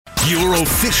Your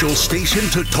official station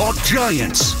to talk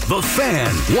Giants. The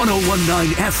Fan, 101.9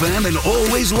 FM, and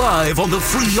always live on the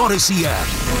free Odyssey app.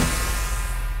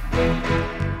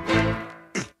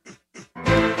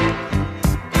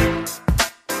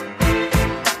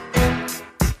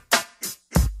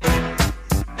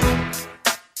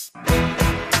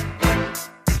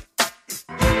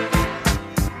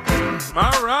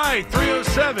 All right,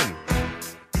 307.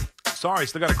 Sorry,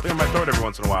 still got to clear my throat every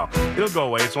once in a while. It'll go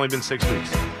away. It's only been 6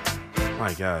 weeks.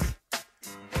 My God.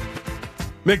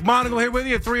 McMonagle here with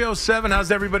you at 307. How's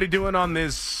everybody doing on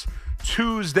this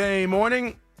Tuesday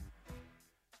morning?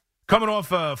 Coming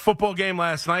off a football game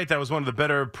last night. That was one of the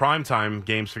better primetime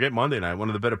games. Forget Monday night. One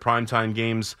of the better primetime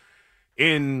games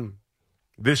in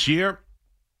this year.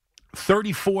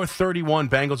 34-31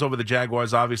 Bengals over the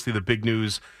Jaguars. Obviously the big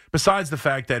news, besides the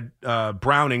fact that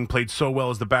Browning played so well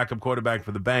as the backup quarterback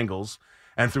for the Bengals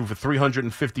and threw for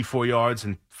 354 yards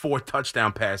and 4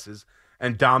 touchdown passes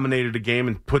and dominated a game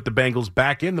and put the Bengals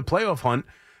back in the playoff hunt,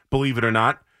 believe it or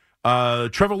not.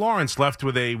 Trevor Lawrence left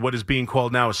with what is being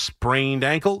called now a sprained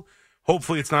ankle.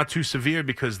 Hopefully it's not too severe,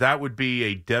 because that would be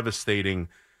a devastating.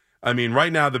 I mean,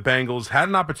 right now the Bengals had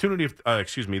an opportunity.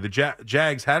 The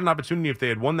Jags had an opportunity if they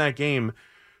had won that game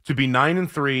to be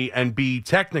 9-3 and be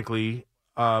technically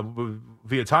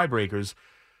via tiebreakers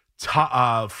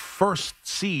first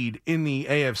seed in the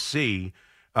AFC,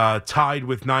 tied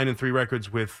with 9-3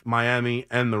 records with Miami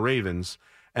and the Ravens.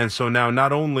 And so now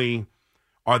not only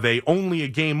are they only a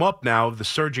game up now of the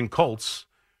surging Colts,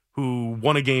 who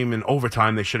won a game in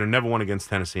overtime they should have never won against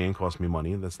Tennessee and cost me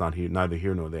money. That's neither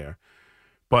here nor there.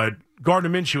 But Gardner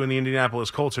Minshew and the Indianapolis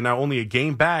Colts are now only a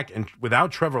game back, and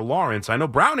without Trevor Lawrence. I know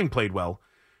Browning played well,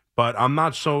 but I'm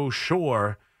not so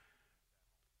sure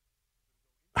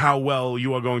how well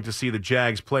you are going to see the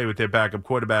Jags play with their backup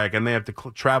quarterback, and they have to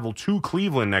travel to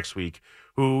Cleveland next week,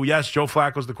 who, yes, Joe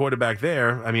Flacco's the quarterback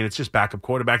there. I mean, it's just backup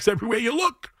quarterbacks everywhere you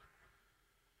look.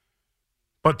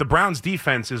 But the Browns'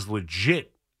 defense is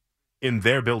legit in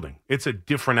their building. It's a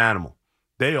different animal.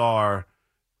 They are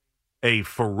a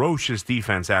ferocious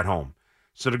defense at home.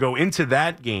 So to go into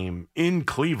that game in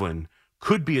Cleveland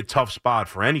could be a tough spot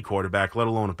for any quarterback, let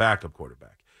alone a backup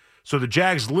quarterback. So the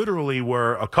Jags literally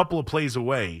were a couple of plays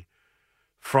away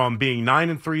from being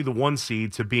 9-3, the 1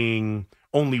 seed, to being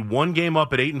only one game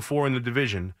up at 8-4 in the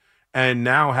division, and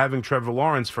now having Trevor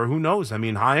Lawrence for who knows. I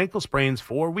mean, high ankle sprains,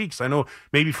 4 weeks. I know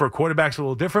maybe for a quarterback it's a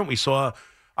little different. We saw,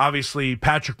 obviously,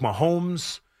 Patrick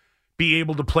Mahomes be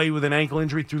able to play with an ankle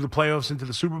injury through the playoffs into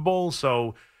the Super Bowl.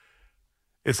 So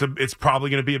it's probably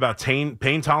going to be about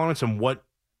pain tolerance and what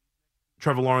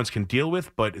Trevor Lawrence can deal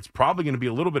with, but it's probably going to be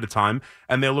a little bit of time.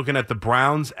 And they're looking at the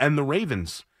Browns and the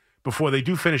Ravens before they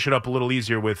do finish it up a little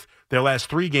easier with their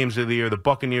last 3 games of the year, the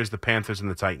Buccaneers, the Panthers, and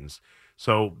the Titans.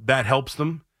 So that helps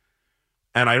them.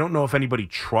 And I don't know if anybody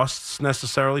trusts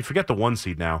necessarily, forget the 1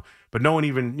 seed now, but no one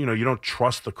even, you don't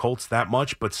trust the Colts that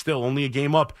much, but still only a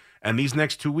game up. And these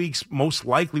next 2 weeks, most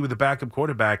likely with the backup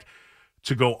quarterback,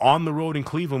 to go on the road in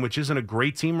Cleveland, which isn't a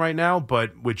great team right now,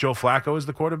 but with Joe Flacco as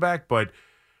the quarterback. But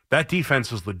that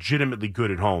defense is legitimately good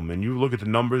at home. And you look at the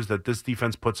numbers that this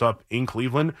defense puts up in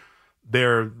Cleveland,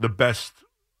 they're the best,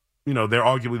 they're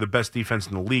arguably the best defense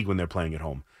in the league when they're playing at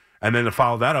home. And then to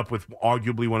follow that up with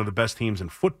arguably one of the best teams in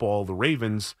football, the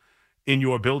Ravens, in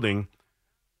your building,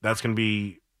 that's going to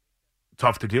be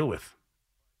tough to deal with.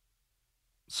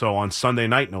 So on Sunday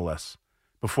night, no less,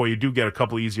 before you do get a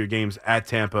couple easier games at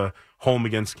Tampa, home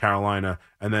against Carolina,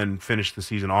 and then finish the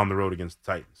season on the road against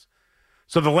the Titans.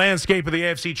 So the landscape of the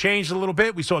AFC changed a little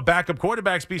bit. We saw backup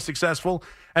quarterbacks be successful.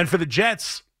 And for the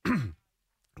Jets,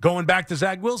 going back to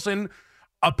Zach Wilson,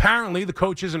 apparently the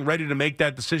coach isn't ready to make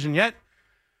that decision yet.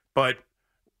 But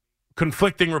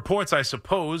conflicting reports, I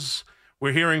suppose.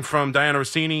 We're hearing from Diana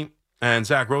Rossini and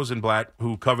Zach Rosenblatt,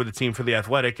 who cover the team for The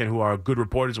Athletic and who are good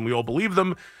reporters, and we all believe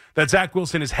them, that Zach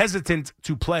Wilson is hesitant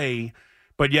to play,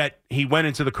 but yet he went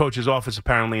into the coach's office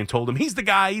apparently and told him he's the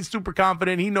guy, he's super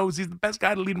confident, he knows he's the best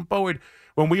guy to lead him forward,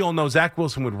 when we all know Zach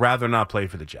Wilson would rather not play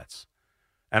for the Jets.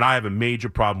 And I have a major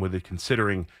problem with it,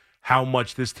 considering how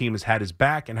much this team has had his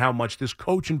back and how much this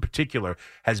coach in particular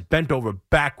has bent over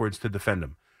backwards to defend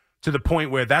him, to the point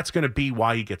where that's going to be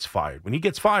why he gets fired. When he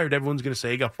gets fired, everyone's going to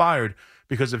say he got fired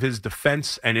because of his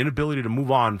defense and inability to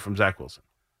move on from Zach Wilson.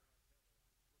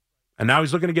 And now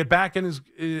he's looking to get back in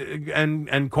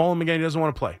and call him again. He doesn't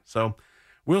want to play. So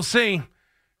we'll see.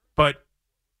 But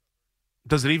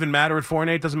does it even matter at 4-8?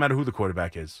 It doesn't matter who the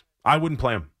quarterback is. I wouldn't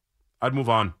play him. I'd move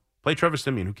on. Play Trevor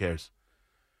Siemian. Who cares?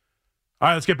 All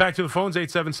right, let's get back to the phones,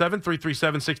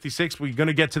 877-337-66. We're going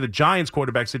to get to the Giants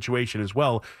quarterback situation as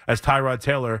well, as Tyrod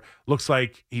Taylor looks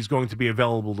like he's going to be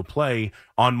available to play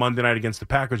on Monday night against the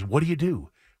Packers. What do you do?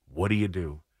 What do you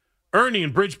do? Ernie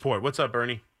in Bridgeport. What's up,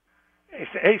 Ernie?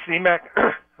 Hey, C-Mac.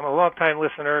 I'm a long-time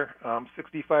listener. I'm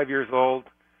 65 years old.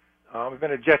 I've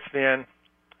been a Jets fan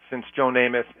since Joe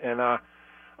Namath, and I'm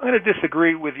going to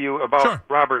disagree with you about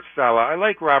Robert Saleh. I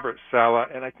like Robert Saleh,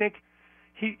 and I think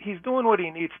he's doing what he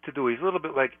needs to do. He's a little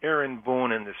bit like Aaron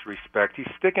Boone in this respect. He's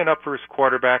sticking up for his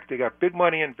quarterback. They got big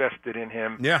money invested in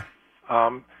him. Yeah.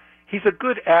 He's a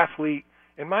good athlete.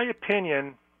 In my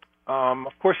opinion,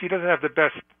 of course, he doesn't have the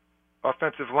best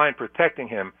offensive line protecting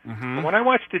him. Mm-hmm. But when I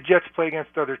watch the Jets play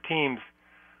against other teams,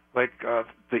 like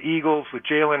the Eagles with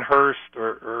Jalen Hurst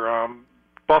or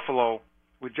Buffalo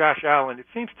with Josh Allen, it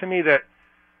seems to me that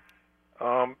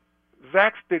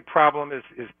Zach's big problem is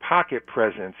pocket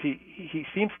presence. He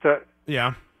seems to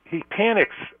he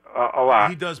panics a lot.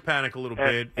 He does panic a little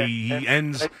bit.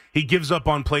 He gives up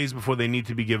on plays before they need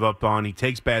to be give up on. He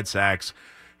takes bad sacks.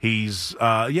 He's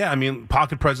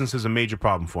pocket presence is a major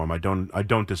problem for him. I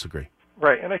don't disagree.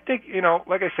 Right, and I think,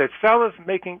 like I said, Saleh's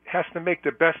has to make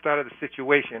the best out of the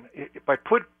situation. By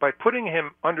putting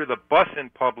him under the bus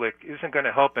in public isn't going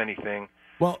to help anything.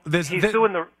 Well, I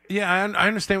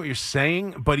understand what you're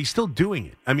saying, but he's still doing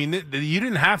it. I mean, you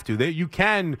didn't have to. You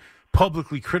can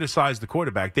publicly criticize the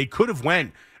quarterback. They could have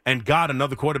went and got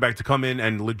another quarterback to come in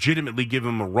and legitimately give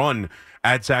him a run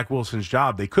at Zach Wilson's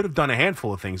job. They could have done a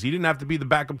handful of things. He didn't have to be the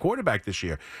backup quarterback this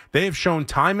year. They have shown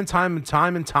time and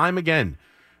time again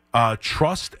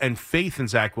trust and faith in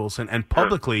Zach Wilson, and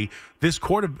publicly, this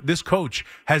coach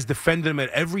has defended him at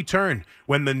every turn.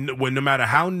 When no matter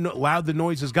how loud the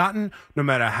noise has gotten, no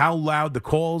matter how loud the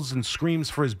calls and screams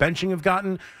for his benching have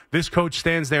gotten, this coach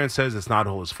stands there and says it's not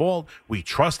all his fault. We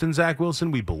trust in Zach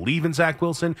Wilson. We believe in Zach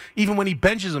Wilson. Even when he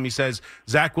benches him, he says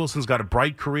Zach Wilson's got a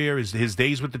bright career. His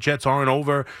days with the Jets aren't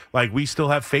over. Like, we still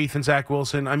have faith in Zach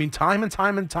Wilson. I mean, time and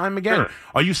time again. Sure.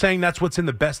 Are you saying that's what's in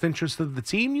the best interest of the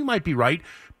team? You might be right,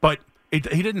 but he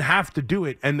didn't have to do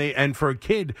it. And for a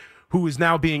kid who is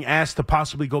now being asked to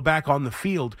possibly go back on the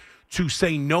field to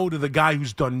say no to the guy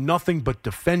who's done nothing but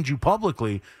defend you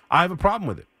publicly, I have a problem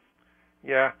with it.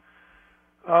 Yeah.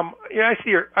 I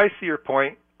see your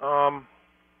point.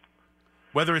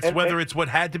 Whether it's what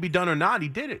had to be done or not, he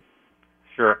did it.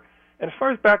 Sure. And as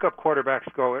far as backup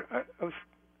quarterbacks go,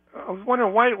 I was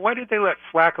wondering why did they let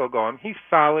Flacco go? I mean, he's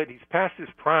solid. He's past his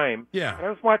prime. Yeah. And I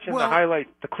was watching the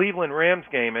highlights, the Cleveland Rams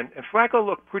game, and Flacco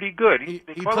looked pretty good. He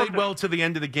played well to the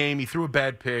end of the game. He threw a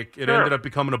bad pick. It ended up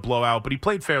becoming a blowout, but he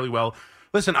played fairly well.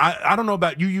 Listen, I don't know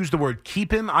about you. Use the word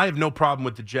keep him. I have no problem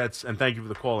with the Jets, and thank you for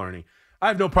the call, Ernie. I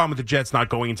have no problem with the Jets not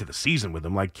going into the season with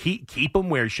him. Like, keep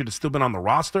him where he should have still been on the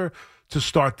roster to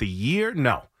start the year.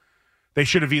 No, they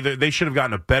should have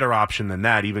gotten a better option than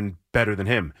that, even better than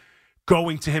him.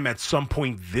 Going to him at some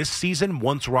point this season,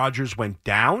 once Rodgers went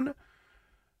down,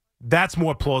 that's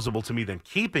more plausible to me than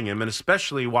keeping him, and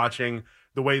especially watching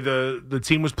the way the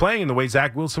team was playing and the way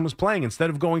Zach Wilson was playing. Instead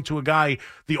of going to a guy,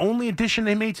 the only addition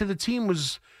they made to the team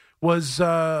was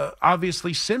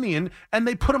obviously Simeon, and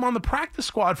they put him on the practice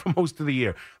squad for most of the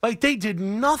year. Like, they did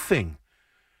nothing,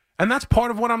 and that's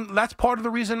part of the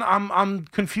reason I'm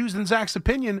confused in Zach's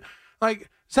opinion.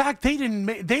 Like, Zach, they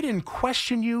didn't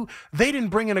question you. They didn't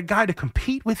bring in a guy to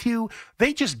compete with you.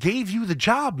 They just gave you the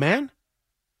job, man.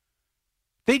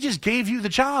 They just gave you the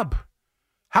job.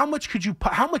 How much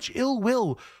ill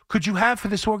will could you have for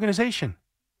this organization?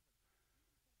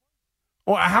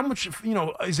 Or how much,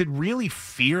 is it really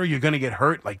fear you're going to get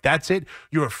hurt? Like, that's it?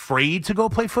 You're afraid to go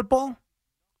play football?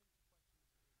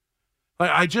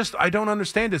 Like, I don't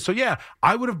understand it. So, yeah,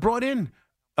 I would have brought in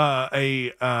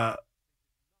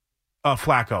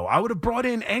Flacco. I would have brought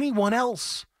in anyone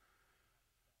else.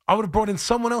 I would have brought in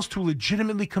someone else to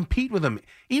legitimately compete with him.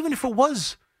 Even if it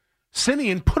was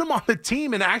Simeon, put him on the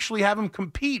team and actually have him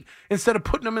compete instead of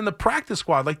putting him in the practice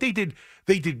squad. Like, they did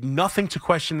nothing to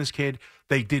question this kid.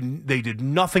 They did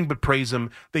nothing but praise him.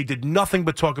 They did nothing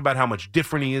but talk about how much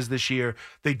different he is this year.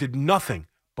 They did nothing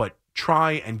but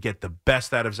try and get the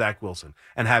best out of Zach Wilson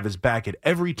and have his back at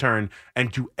every turn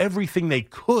and do everything they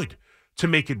could to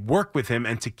make it work with him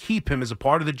and to keep him as a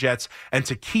part of the Jets and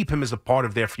to keep him as a part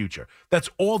of their future. That's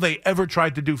all they ever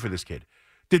tried to do for this kid.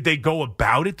 Did they go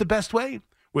about it the best way?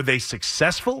 Were they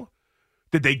successful?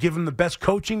 Did they give him the best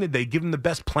coaching? Did they give him the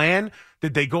best plan?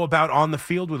 Did they go about on the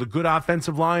field with a good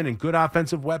offensive line and good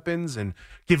offensive weapons and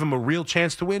give him a real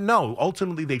chance to win? No,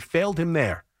 ultimately they failed him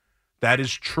there. That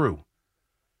is true.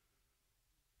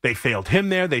 They failed him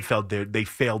there. They failed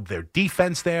their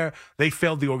defense there. They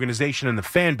failed the organization and the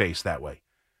fan base that way.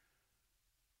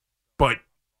 But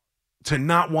to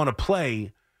not want to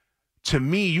play, to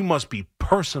me, you must be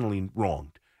personally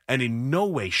wronged. And in no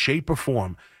way, shape, or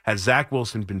form has Zach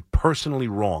Wilson been personally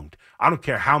wronged. I don't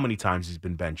care how many times he's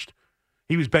been benched.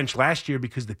 He was benched last year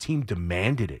because the team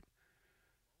demanded it.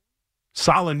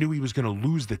 Saleh knew he was going to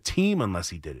lose the team unless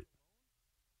he did it.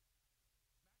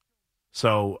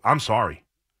 So I'm sorry.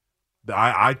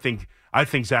 I think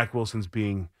Zach Wilson's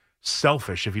being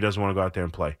selfish if he doesn't want to go out there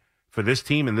and play. For this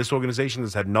team and this organization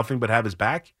that's had nothing but have his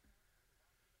back,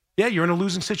 yeah, you're in a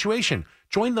losing situation.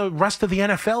 Join the rest of the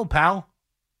NFL, pal.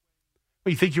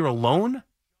 What, you think you're alone?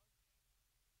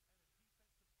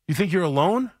 You think you're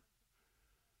alone?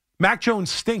 Mac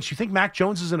Jones stinks. You think Mac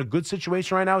Jones is in a good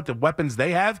situation right now with the weapons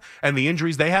they have and the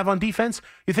injuries they have on defense?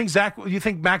 You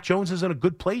think Mac Jones is in a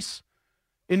good place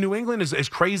in New England, as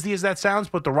crazy as that sounds,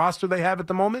 but the roster they have at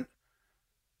the moment?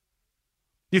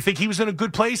 You think he was in a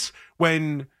good place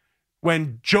when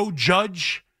Joe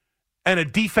Judge and a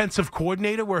defensive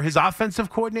coordinator were his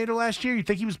offensive coordinator last year? You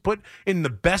think he was put in the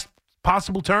best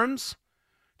possible terms?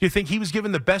 Do you think he was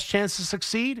given the best chance to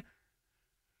succeed?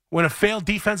 When a failed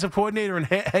defensive coordinator and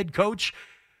head coach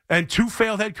and two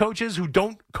failed head coaches who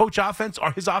don't coach offense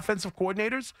are his offensive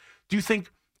coordinators? Do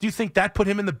you think that put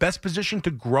him in the best position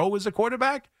to grow as a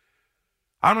quarterback?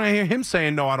 I don't hear him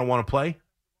saying, no, I don't want to play.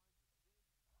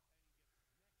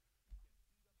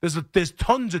 There's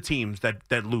tons of teams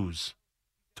that lose.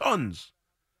 Tons.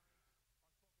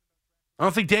 I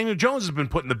don't think Daniel Jones has been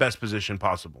put in the best position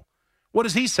possible. What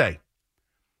does he say?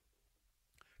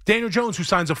 Daniel Jones, who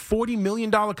signs a $40 million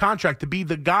contract to be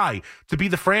the guy, to be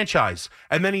the franchise,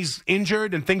 and then he's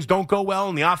injured and things don't go well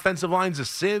and the offensive line's a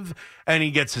sieve and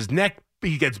he gets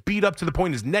beat up to the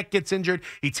point his neck gets injured.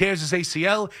 He tears his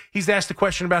ACL. He's asked a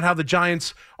question about how the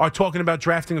Giants are talking about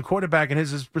drafting a quarterback, and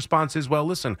his response is, well,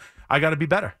 listen, I got to be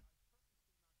better.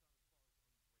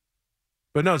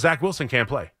 But no, Zach Wilson can't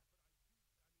play.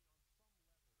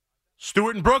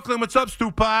 Stuart in Brooklyn, what's up,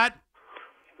 Stu-Pot?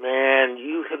 Man,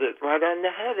 you hit it right on the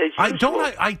head.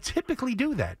 I typically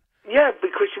do that. Yeah,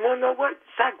 because you want to know what?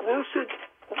 Zach Wilson,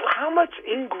 how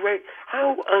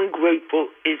ungrateful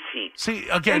is he? See,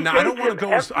 again, now, I don't want to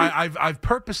go as I've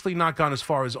purposely not gone as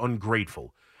far as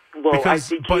ungrateful. Well,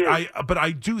 because,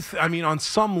 I do. On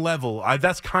some level,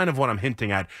 that's kind of what I'm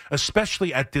hinting at,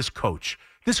 especially at this coach.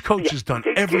 This coach has done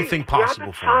everything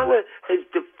possible for him. Saleh has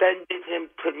defended him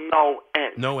to no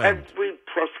end. No end. Every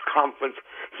press conference,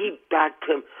 he backed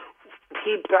him.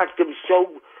 He backed him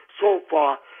so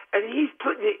far, and he's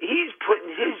putting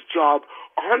his job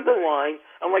on the line.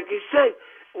 And like you said,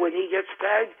 when he gets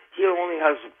fed, he only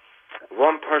has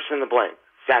one person to blame: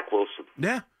 Zach Wilson.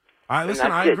 Yeah, I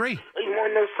agree. You want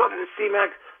to know something,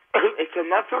 C-Mac? It's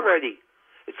enough already.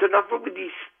 It's enough with these.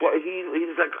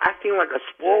 He's like acting like a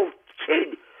spoiled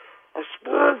kid. A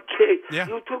spoiled kid. Yeah.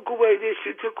 You took away this,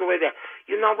 you took away that.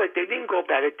 You know what? They didn't go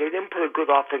about it. They didn't put a good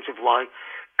offensive line,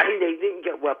 and they didn't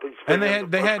get weapons. And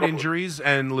they had injuries,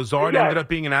 and Lazard ended up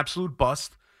being an absolute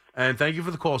bust. And thank you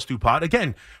for the call, Stu-Pot.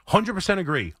 Again, 100%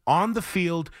 agree. On the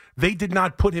field, they did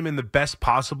not put him in the best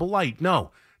possible light.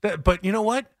 No. But you know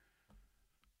what?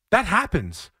 That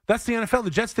happens. That's the NFL. The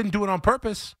Jets didn't do it on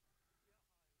purpose.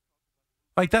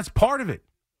 That's part of it.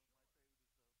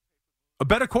 A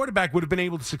better quarterback would have been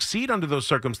able to succeed under those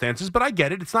circumstances, but I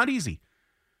get it. It's not easy.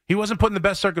 He wasn't put in the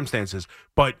best circumstances.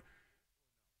 But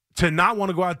to not want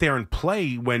to go out there and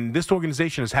play when this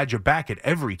organization has had your back at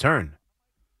every turn.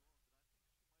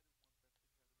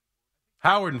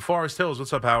 Howard in Forest Hills.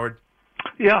 What's up, Howard?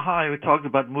 Yeah, hi. We talked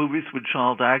about movies with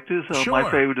child actors. Sure. My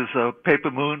favorite is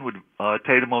Paper Moon with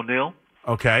Tatum O'Neal.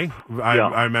 Okay.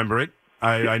 I remember it.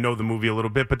 I know the movie a little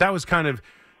bit, but that was kind of...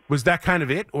 Was that kind of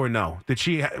it, or no?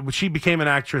 She became an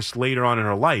actress later on in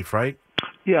her life, right?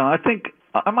 Yeah, I think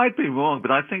I might be wrong, but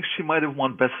I think she might have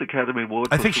won Best Academy Award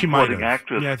for supporting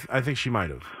actress. Yeah, I think she might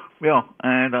have. Yeah,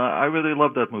 and I really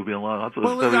loved that movie a lot. I thought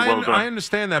it was very well done. I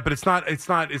understand that, but it's not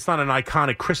an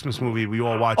iconic Christmas movie we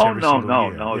all watch every single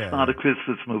year. No, it's not a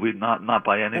Christmas movie, not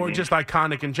by any means. Or just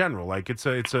iconic in general.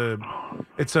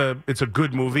 It's a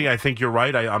good movie. I think you're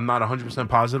right. I'm not 100%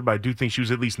 positive, but I do think she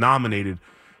was at least nominated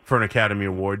for an Academy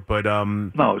Award, but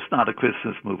no, it's not a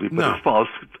Christmas movie. But as far as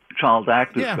child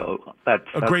actors go, that's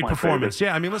a great performance.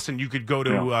 Favorite. Yeah, listen, you could go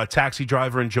to Taxi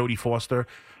Driver and Jodie Foster.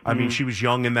 I mean, she was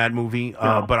young in that movie,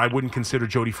 but I wouldn't consider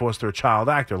Jodie Foster a child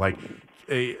actor.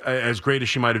 As great as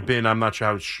she might have been, I'm not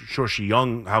sure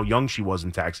how young she was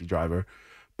in Taxi Driver,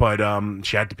 but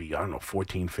she had to be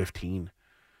 14, 15,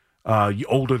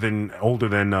 older than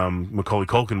Macaulay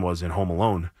Culkin was in Home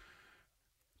Alone.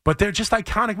 But they're just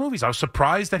iconic movies. I was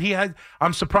surprised that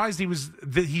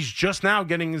he's just now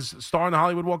getting his star in the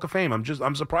Hollywood Walk of Fame.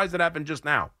 I'm surprised that happened just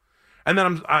now. And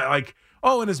then like,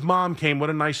 oh, and his mom came. What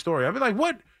a nice story. I'd be like,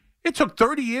 what? It took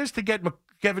 30 years to get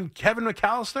Kevin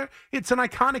McAllister? It's an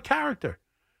iconic character.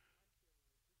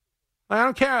 Like, I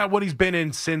don't care what he's been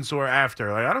in since or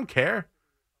after. Like, I don't care.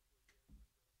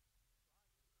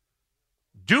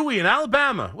 Dewey in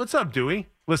Alabama. What's up, Dewey?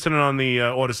 Listening on the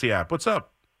Odyssey app. What's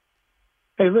up?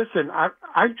 Hey, listen,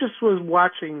 I just was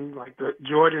watching like the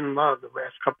Jordan Love the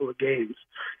last couple of games,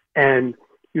 and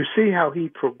you see how he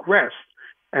progressed.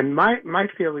 And my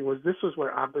feeling was this was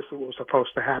what obviously was supposed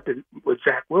to happen with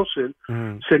Zach Wilson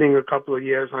sitting a couple of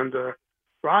years under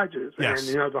Rodgers. Yes.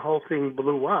 And, the whole thing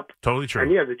blew up. Totally true.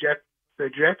 And, yeah, the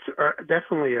Jets are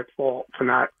definitely at fault for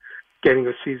not getting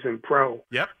a seasoned pro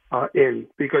in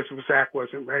because Zach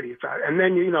wasn't ready. And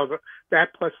then,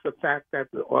 that plus the fact that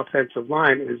the offensive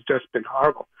line has just been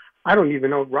horrible. I don't even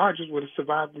know if Rodgers would have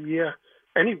survived the year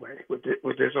anyway with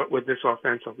this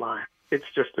offensive line. It's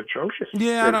just atrocious.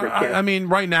 Yeah, I mean,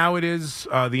 right now it is.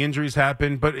 The injuries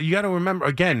happen, but you got to remember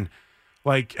again.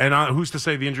 Like, and who's to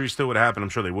say the injuries still would have happened? I'm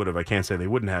sure they would have. I can't say they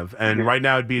wouldn't have. And right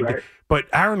now it'd be. Right. But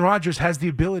Aaron Rodgers has the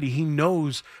ability. He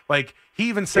knows. Like, he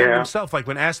even said it himself. Like,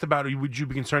 when asked about it, would you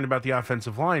be concerned about the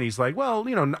offensive line? He's like, well,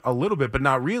 a little bit, but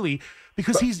not really,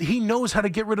 because he knows how to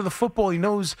get rid of the football. He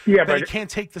knows that he can't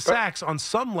take the sacks on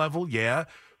some level. Yeah.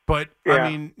 But, I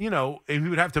mean, if he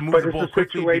would have to move the ball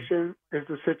quickly. Is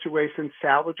the situation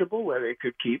salvageable where they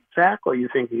could keep Zach, or you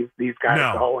think these guys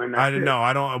are all in that? I don't know.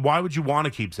 I don't. Why would you want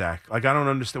to keep Zach? Like, I don't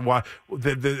understand why.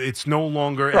 It's no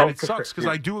longer, and it sucks because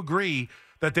I do agree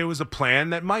that there was a plan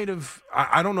that might have.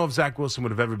 I don't know if Zach Wilson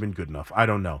would have ever been good enough. I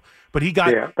don't know. But he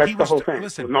got. Yeah, that's the whole thing.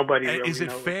 Listen, nobody. Really is it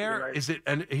knows fair? Right. Is it?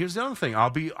 And here's the other thing.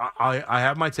 I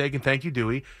have my take, and thank you,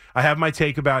 Dewey. I have my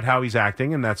take about how he's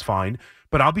acting, and that's fine.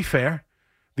 But I'll be fair.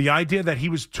 The idea that he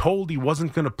was told he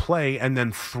wasn't going to play and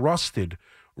then thrusted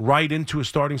right into a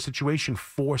starting situation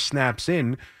 4 snaps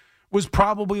in was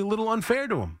probably a little unfair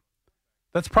to him.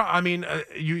 That's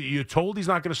you're told he's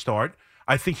not going to start.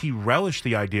 I think he relished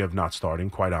the idea of not starting,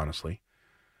 quite honestly.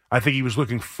 I think he was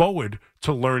looking forward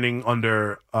to learning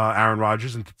under Aaron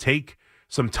Rodgers and to take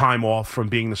some time off from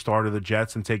being the starter of the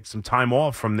Jets and take some time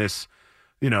off from this,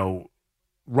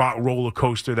 roller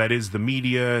coaster that is the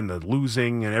media and the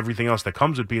losing and everything else that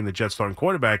comes with being the Jets starting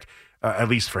quarterback, at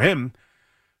least for him.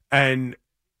 And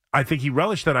I think he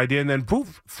relished that idea and then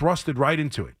poof, thrusted right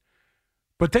into it.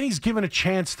 But then he's given a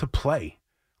chance to play.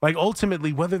 Like,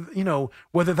 ultimately, whether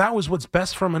that was what's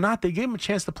best for him or not, they gave him a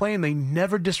chance to play and they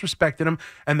never disrespected him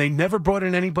and they never brought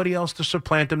in anybody else to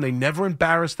supplant him. They never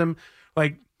embarrassed him.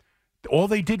 Like, all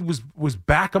they did was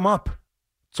back him up.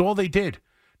 That's all they did.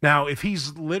 Now, if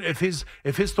his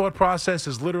thought process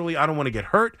is literally, I don't want to get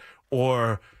hurt,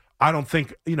 or I don't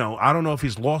think, I don't know if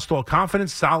he's lost all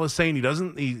confidence. Saleh's saying he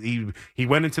doesn't. He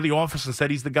went into the office and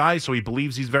said he's the guy, so he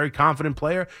believes he's a very confident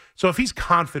player. So if he's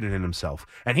confident in himself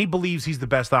and he believes he's the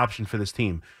best option for this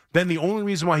team, then the only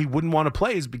reason why he wouldn't want to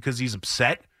play is because he's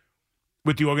upset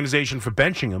with the organization for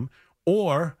benching him,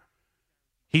 or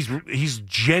he's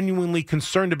genuinely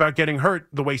concerned about getting hurt,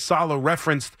 the way Saleh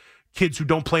referenced kids who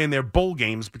don't play in their bowl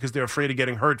games because they're afraid of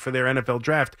getting hurt for their NFL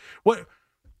draft.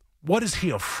 What is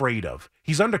he afraid of?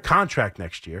 He's under contract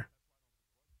next year.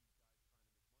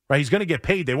 Right? He's going to get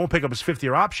paid. They won't pick up his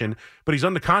 5th-year option, but he's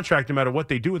under contract no matter what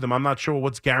they do with him. I'm not sure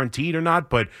what's guaranteed or not,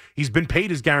 but he's been paid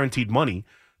his guaranteed money.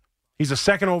 He's a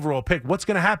 2nd overall pick. What's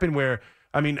going to happen where,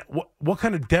 what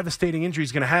kind of devastating injury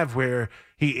is going to have where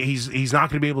he's not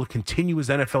going to be able to continue his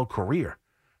NFL career?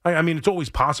 It's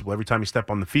always possible every time you step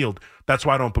on the field. That's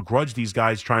why I don't begrudge these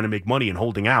guys trying to make money and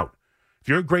holding out. If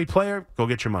you're a great player, go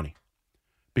get your money.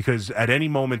 Because at any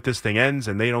moment, this thing ends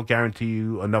and they don't guarantee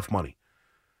you enough money.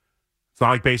 It's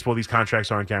not like baseball; these contracts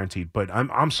aren't guaranteed. But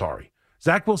I'm sorry,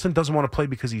 Zach Wilson doesn't want to play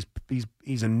because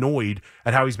he's annoyed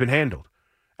at how he's been handled.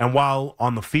 And while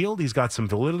on the field he's got some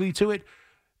validity to it,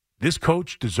 this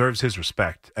coach deserves his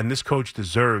respect, and this coach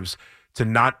deserves to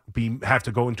not have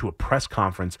to go into a press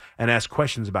conference and ask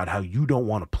questions about how you don't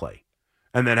want to play,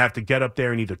 and then have to get up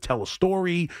there and either tell a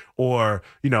story or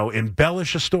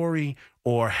embellish a story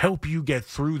or help you get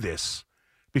through this,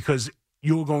 because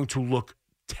you're going to look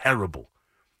terrible.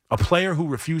 A player who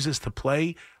refuses to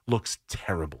play looks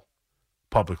terrible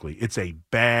publicly. It's a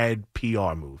bad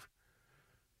PR move.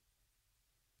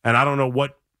 And I don't know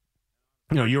what,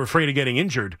 you're afraid of getting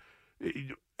injured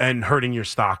and hurting your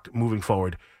stock moving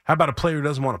forward. How about a player who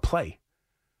doesn't want to play?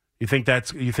 You think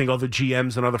other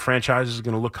GMs and other franchises are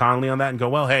going to look kindly on that and go,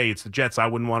 well, hey, it's the Jets. I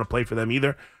wouldn't want to play for them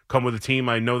either. Come with a team.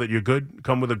 I know that you're good.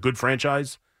 Come with a good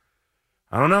franchise.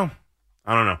 I don't know.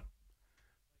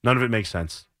 None of it makes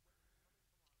sense.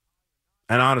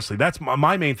 And honestly, that's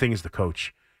my main thing is the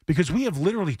coach. Because we have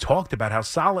literally talked about how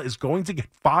Saleh is going to get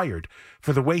fired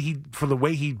for the way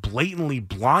he blatantly,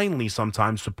 blindly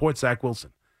sometimes supports Zach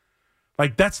Wilson.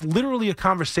 Like, that's literally a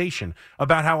conversation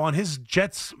about how on his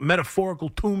Jets metaphorical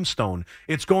tombstone,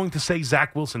 it's going to say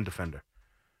Zach Wilson defender.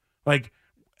 Like,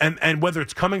 and whether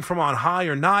it's coming from on high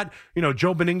or not,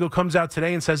 Joe Beningo comes out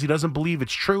today and says he doesn't believe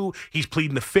it's true. He's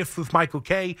pleading the fifth with Michael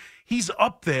Kay. He's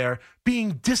up there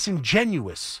being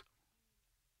disingenuous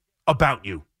about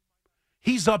you.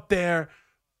 He's up there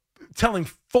telling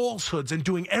falsehoods and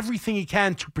doing everything he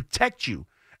can to protect you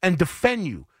and defend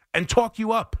you and talk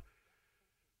you up.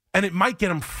 And it might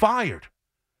get him fired.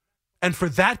 And for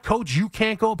that coach, you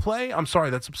can't go play? I'm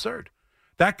sorry, that's absurd.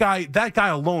 That guy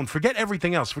alone, forget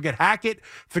everything else. Forget Hackett,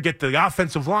 forget the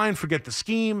offensive line, forget the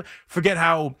scheme, forget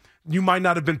how you might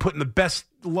not have been put in the best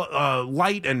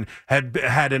light and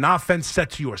had an offense set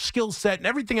to your skill set and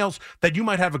everything else that you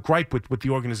might have a gripe with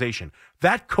the organization.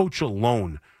 That coach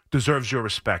alone deserves your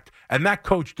respect, and that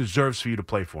coach deserves for you to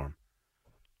play for him.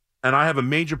 And I have a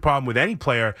major problem with any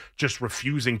player just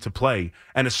refusing to play,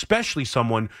 and especially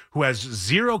someone who has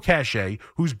zero cachet,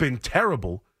 who's been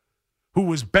terrible, who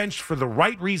was benched for the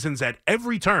right reasons at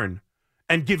every turn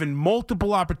and given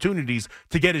multiple opportunities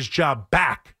to get his job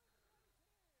back.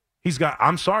 He's got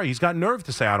nerve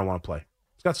to say, I don't want to play.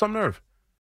 He's got some nerve.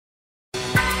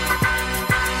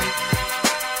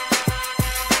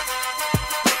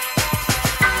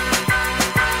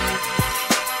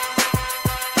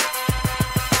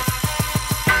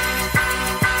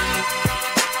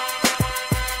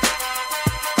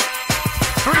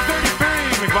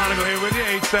 McGonigal here with you,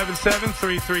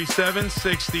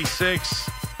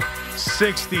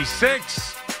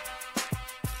 877-337-6666.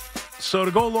 So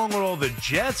to go along with all the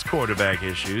Jets quarterback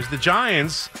issues, the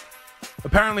Giants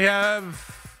apparently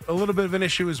have a little bit of an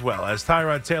issue as well, as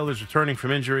Tyrod Taylor's returning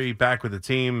from injury, back with the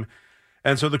team.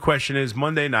 And so the question is,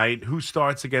 Monday night, who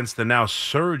starts against the now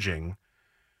surging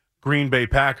Green Bay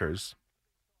Packers,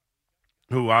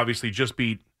 who obviously just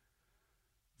beat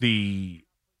the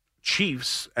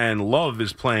Chiefs, and Love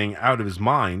is playing out of his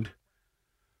mind.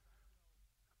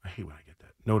 I hate when I get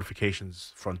that.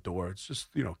 Notifications, front door. It's just,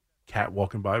 cat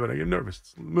walking by, but I get nervous.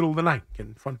 It's the middle of the night,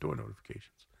 getting front door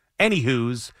notifications.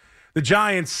 Anywho's, the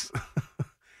Giants,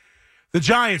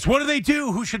 what do they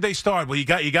do? Who should they start? Well, you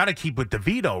got to keep with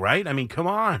DeVito, right? I mean, come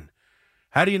on.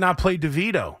 How do you not play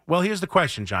DeVito? Well, here's the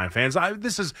question, Giant fans.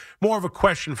 This is more of a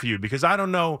question for you because I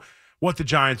don't know what the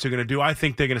Giants are going to do. I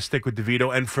think they're going to stick with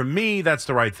DeVito, and for me, that's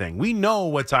the right thing. We know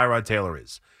what Tyrod Taylor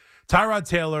is. Tyrod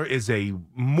Taylor is a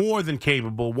more than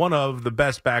capable, one of the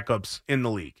best backups in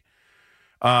the league.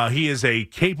 He is a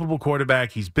capable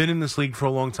quarterback. He's been in this league for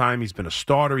a long time. He's been a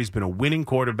starter. He's been a winning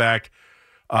quarterback.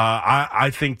 I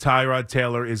think Tyrod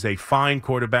Taylor is a fine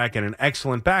quarterback and an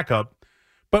excellent backup,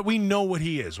 but we know what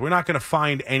he is. We're not going to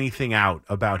find anything out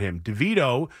about him.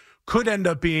 DeVito could end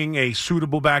up being a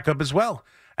suitable backup as well.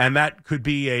 And that could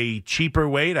be a cheaper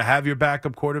way to have your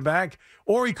backup quarterback,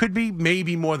 or he could be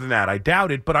maybe more than that. I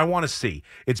doubt it, but I want to see.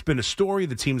 It's been a story.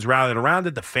 The team's rallying around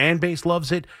it. The fan base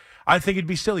loves it. I think it'd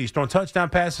be silly. He's thrown touchdown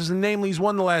passes, and namely, he's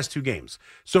won the last 2 games.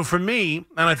 So for me,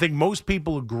 and I think most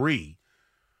people agree,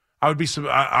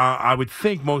 I would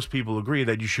think most people agree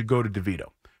that you should go to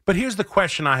DeVito. But here's the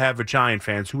question I have for Giant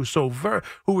fans who were so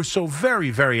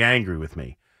very, very angry with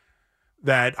me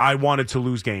that I wanted to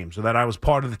lose games, or that I was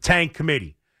part of the tank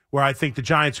committee, where I think the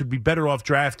Giants would be better off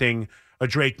drafting a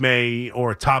Drake May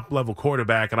or a top-level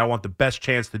quarterback, and I want the best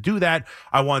chance to do that.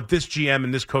 I want this GM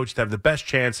and this coach to have the best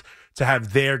chance to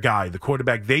have their guy, the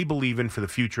quarterback they believe in for the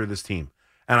future of this team.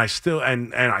 And I still,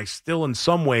 in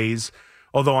some ways,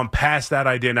 although I'm past that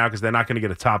idea now because they're not going to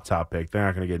get a top pick, they're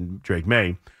not going to get Drake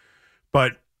May,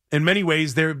 but in many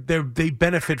ways, they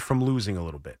benefit from losing a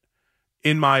little bit,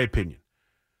 in my opinion.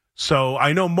 So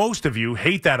I know most of you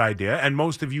hate that idea, and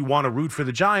most of you want to root for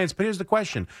the Giants, but here's the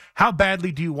question. How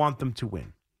badly do you want them to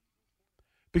win?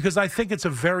 Because I think it's a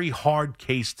very hard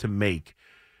case to make,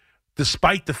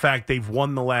 despite the fact they've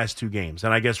won the last 2 games.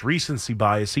 And I guess recency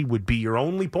bias would be your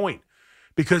only point,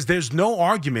 because there's no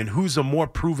argument who's a more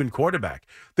proven quarterback.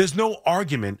 There's no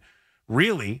argument,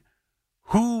 really,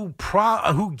 who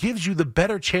gives you the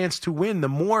better chance to win. The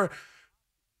more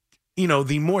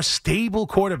stable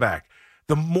quarterback,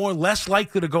 the more less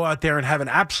likely to go out there and have an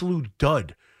absolute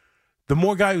dud. The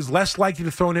more guy who's less likely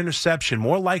to throw an interception,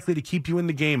 more likely to keep you in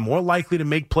the game, more likely to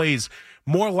make plays,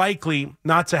 more likely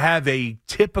not to have a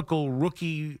typical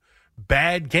rookie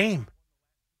bad game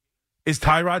is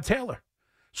Tyrod Taylor.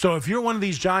 So if you're one of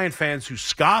these Giant fans who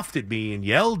scoffed at me and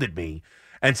yelled at me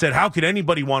and said, how could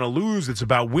anybody want to lose? It's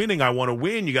about winning. I want to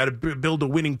win. You got to build a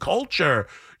winning culture.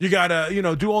 You got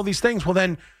to, do all these things. Well,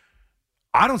 then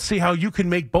I don't see how you can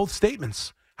make both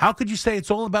statements. How could you say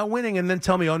it's all about winning and then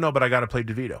tell me, oh, no, but I got to play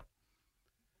DeVito?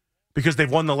 Because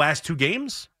they've won the last 2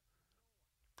 games?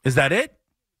 Is that it?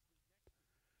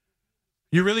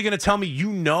 You're really going to tell me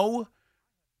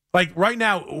Like right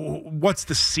now, what's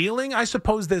the ceiling? I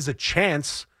suppose there's a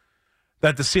chance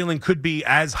that the ceiling could be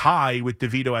as high with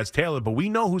DeVito as Taylor, but we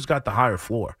know who's got the higher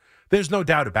floor. There's no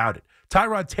doubt about it.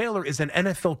 Tyrod Taylor is an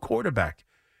NFL quarterback.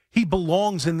 He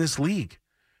belongs in this league.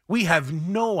 We have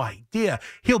no idea.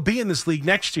 He'll be in this league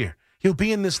next year. He'll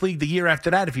be in this league the year after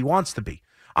that if he wants to be.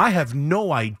 I have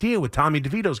no idea what Tommy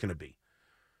DeVito's going to be.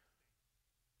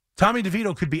 Tommy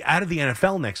DeVito could be out of the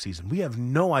NFL next season. We have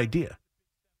no idea.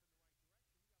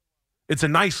 It's a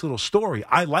nice little story.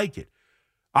 I like it.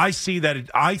 I see that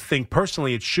I think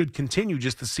personally it should continue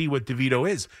just to see what DeVito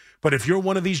is. But if you're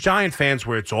one of these Giant fans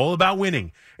where it's all about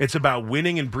winning, it's about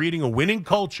winning and breeding a winning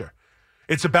culture.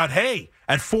 It's about, hey,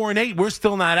 at 4-8, we're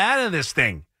still not out of this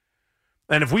thing.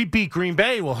 And if we beat Green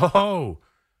Bay, well,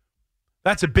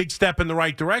 that's a big step in the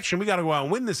right direction. We got to go out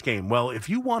and win this game. Well, if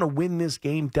you want to win this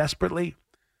game desperately,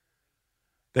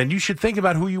 then you should think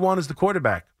about who you want as the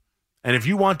quarterback. And if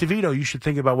you want DeVito, you should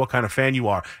think about what kind of fan you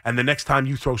are. And the next time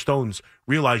you throw stones,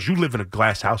 realize you live in a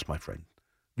glass house, my friend.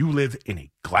 You live in a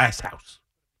glass house.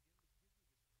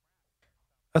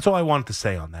 That's all I wanted to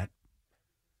say on that.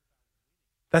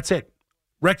 That's it.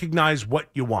 Recognize what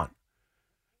you want.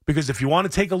 Because if you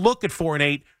want to take a look at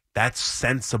 4-8, that's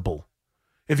sensible.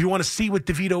 If you want to see what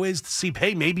DeVito is, to see,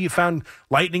 hey, maybe you found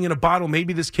lightning in a bottle.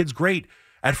 Maybe this kid's great.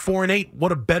 At 4-8,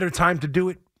 what a better time to do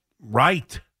it.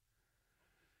 Right.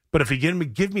 But if you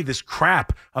give me this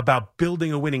crap about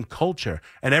building a winning culture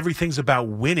and everything's about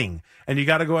winning and you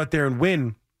got to go out there and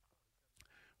win,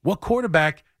 what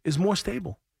quarterback is more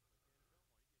stable?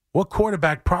 What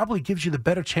quarterback probably gives you the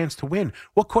better chance to win?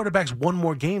 What quarterback's won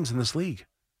more games in this league?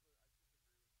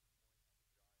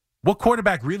 What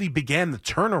quarterback really began the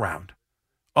turnaround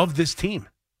of this team?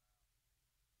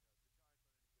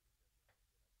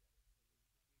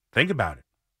 Think about it.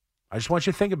 I just want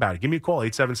you to think about it. Give me a call,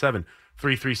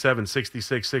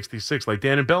 877-337-6666. Like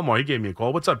Dan in Belmar, he gave me a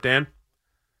call. What's up, Dan?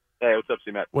 Hey, what's up,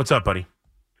 C-Matt? What's up, buddy?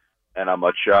 And not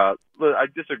much. I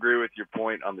disagree with your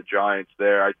point on the Giants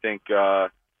there. I think, the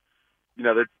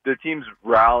team's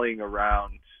rallying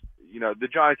around, the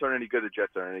Giants aren't any good, the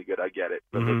Jets aren't any good. I get it.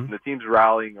 But the team's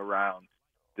rallying around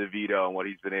DeVito and what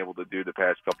he's been able to do the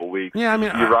past couple of weeks. Yeah, I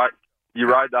mean, you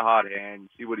ride the hot hand, you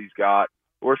see what he's got.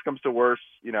 Worst comes to worst,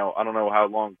 I don't know how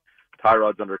long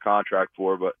Tyrod's under contract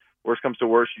for, but worst comes to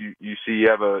worst, you see you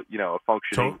have a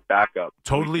functioning backup.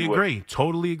 Totally agree.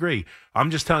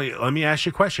 I'm just telling you, let me ask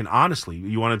you a question. Honestly,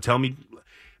 you want to tell me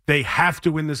they have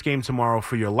to win this game tomorrow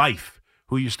for your life.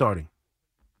 Who are you starting?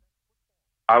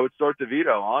 I would start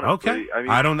DeVito, honestly. Okay.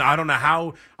 I don't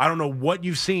know what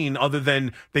you've seen other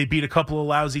than they beat a couple of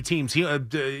lousy teams.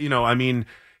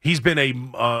 He's been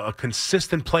a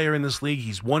consistent player in this league.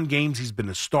 He's won games. He's been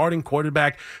a starting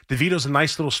quarterback. DeVito's a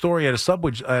nice little story at a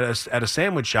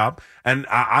sandwich shop. And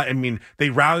I mean, they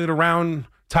rallied around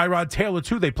Tyrod Taylor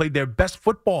too. They played their best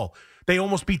football. They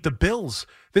almost beat the Bills.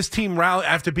 This team rallied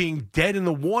after being dead in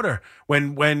the water.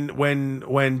 When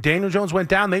Daniel Jones went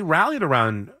down, they rallied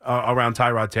around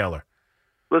Tyrod Taylor.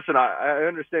 Listen, I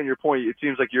understand your point. It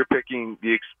seems like you're picking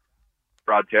the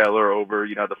Rod Taylor over,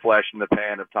 the flash in the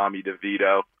pan of Tommy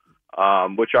DeVito,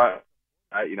 which I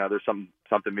there's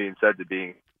something being said to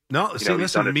being. No, see,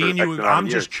 listen, me and you, I'm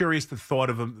just curious the thought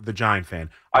of the Giant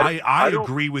fan. I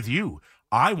agree with you.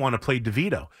 I want to play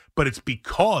DeVito, but it's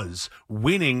because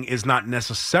winning is not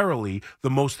necessarily the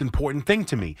most important thing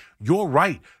to me. You're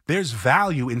right. There's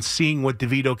value in seeing what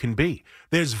DeVito can be.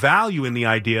 There's value in the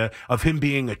idea of him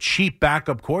being a cheap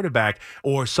backup quarterback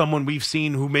or someone we've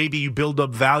seen who maybe you build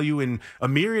up value in a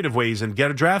myriad of ways and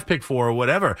get a draft pick for or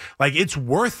whatever. Like, it's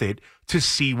worth it to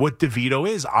see what DeVito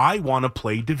is. I want to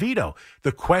play DeVito.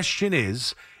 The question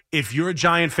is, if you're a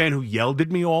Giant fan who yelled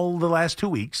at me all the last 2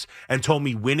 weeks and told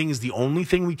me winning is the only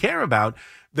thing we care about,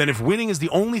 then if winning is the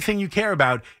only thing you care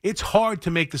about, it's hard to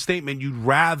make the statement you'd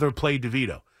rather play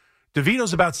DeVito.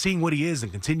 DeVito's about seeing what he is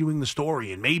and continuing the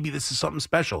story, and maybe this is something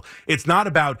special. It's not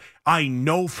about, I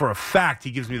know for a fact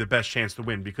he gives me the best chance to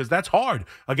win, because that's hard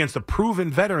against a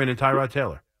proven veteran in Tyrod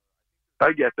Taylor.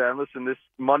 I get that. And listen, this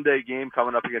Monday game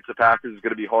coming up against the Packers is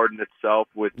going to be hard in itself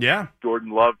with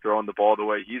Jordan Love throwing the ball the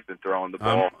way he's been throwing the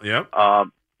ball.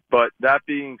 But that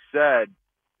being said,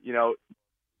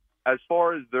 as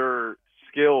far as their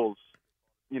skills,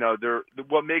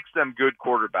 what makes them good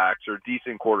quarterbacks or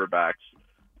decent quarterbacks,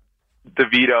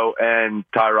 DeVito and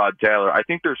Tyrod Taylor, I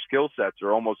think their skill sets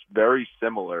are almost very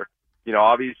similar.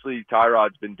 Obviously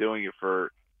Tyrod's been doing it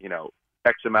for,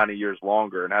 X amount of years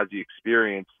longer and has the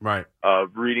experience of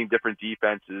reading different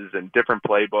defenses and different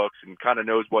playbooks and kind of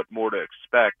knows what more to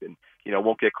expect and,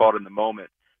 won't get caught in the moment.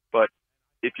 But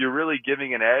if you're really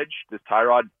giving an edge, does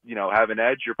Tyrod, have an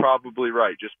edge? You're probably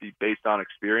right, just be based on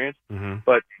experience. Mm-hmm.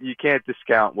 But you can't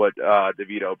discount what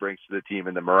DeVito brings to the team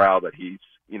and the morale that he's,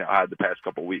 had the past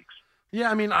couple weeks. Yeah,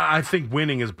 I mean, I think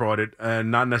winning has brought it,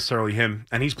 not necessarily him.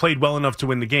 And he's played well enough to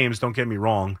win the games, don't get me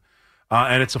wrong.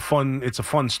 And it's a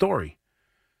fun story.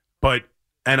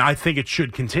 And I think it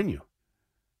should continue.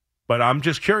 But I'm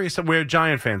just curious where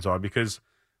Giant fans are, because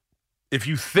if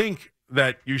you think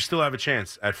that you still have a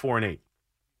chance at 4-8,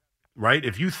 right?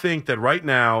 If you think that right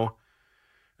now,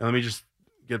 and let me just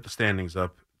get the standings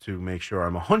up to make sure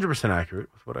I'm 100% accurate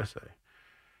with what I say.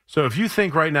 So if you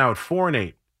think right now at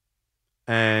 4-8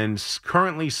 and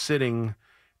currently sitting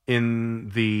in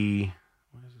the,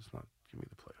 why does this not give me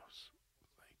the playoffs?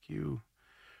 Thank you.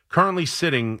 Currently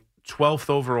sitting 12th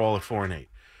overall at 4-8.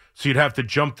 So you'd have to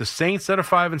jump the Saints that are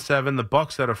 5-7, the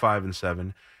Bucs that are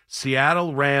 5-7,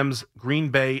 Seattle, Rams, Green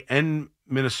Bay, and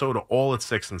Minnesota all at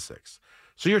 6-6.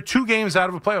 So you're 2 games out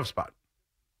of a playoff spot.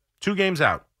 2 games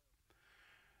out.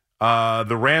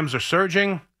 The Rams are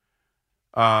surging.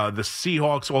 The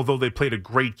Seahawks, although they played a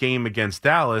great game against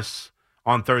Dallas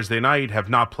on Thursday night, have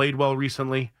not played well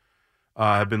recently.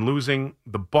 Have been losing.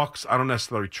 The Bucs, I don't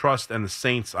necessarily trust, and the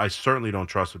Saints, I certainly don't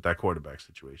trust with that quarterback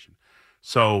situation.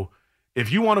 So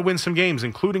if you want to win some games,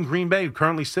 including Green Bay, who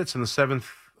currently sits in the 7th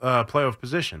playoff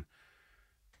position,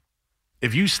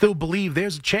 if you still believe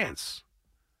there's a chance,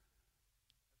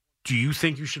 do you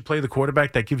think you should play the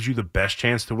quarterback that gives you the best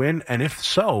chance to win? And if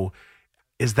so,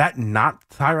 is that not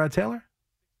Tyrod Taylor?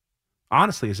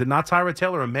 Honestly, is it not Tyrod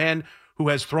Taylor, a man who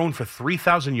has thrown for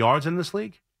 3,000 yards in this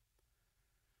league?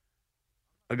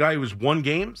 A guy who's won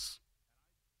games?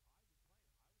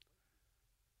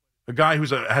 A guy who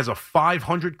has a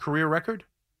 500 career record?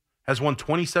 Has won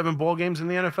 27 ball games in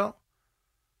the NFL?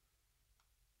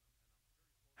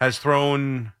 Has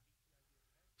thrown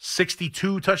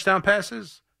 62 touchdown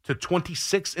passes to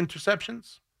 26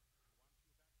 interceptions?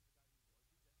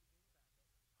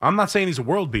 I'm not saying he's a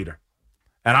world beater.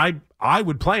 And I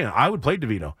would play him. I would play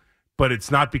DeVito. But it's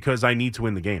not because I need to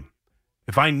win the game.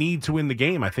 If I need to win the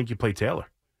game, I think you play Taylor.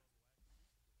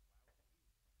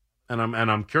 And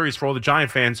I'm curious for all the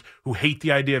Giant fans who hate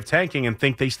the idea of tanking and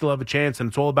think they still have a chance and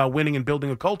it's all about winning and building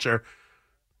a culture.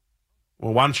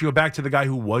 Well, why don't you go back to the guy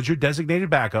who was your designated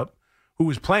backup, who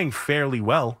was playing fairly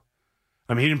well?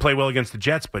 I mean, he didn't play well against the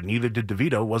Jets, but neither did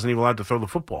DeVito. Wasn't even allowed to throw the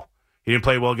football. He didn't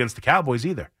play well against the Cowboys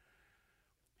either.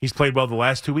 He's played well the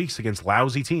last 2 weeks against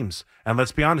lousy teams. And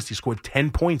let's be honest, he scored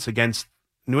 10 points against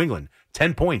New England.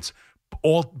 10 points.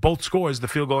 Both scores, the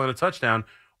field goal and a touchdown,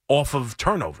 off of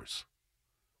turnovers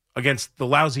against the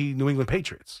lousy New England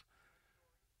Patriots.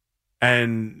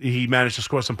 And he managed to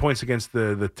score some points against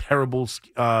the terrible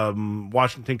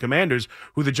Washington Commanders,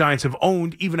 who the Giants have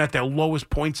owned even at their lowest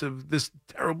points of this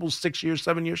terrible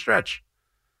 7-year stretch.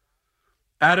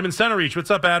 Adam in Center Reach.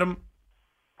 What's up, Adam?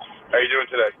 How you doing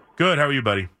today? Good. How are you,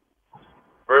 buddy?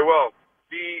 Very well.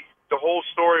 The whole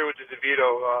story with the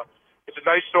DeVito, it's a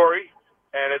nice story,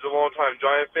 and as a longtime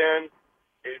Giant fan,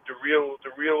 the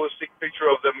realistic picture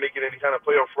of them making any kind of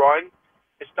playoff run,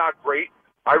 it's not great.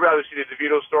 I'd rather see the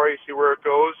DeVito story, see where it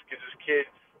goes, gives this kid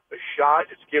a shot.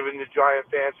 It's giving the Giant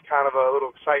fans kind of a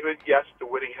little excitement. Yes, the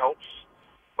winning helps,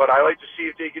 but I like to see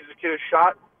if they give this kid a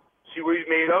shot, see what he's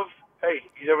made of. Hey,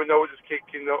 you never know what this kid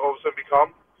can all of a sudden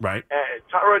become. Right. And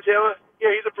Tyrod Taylor,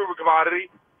 yeah, he's a proven commodity,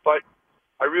 but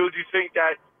I really do think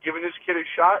that giving this kid a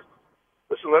shot,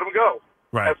 listen, let him go.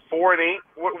 Right. At 4-8,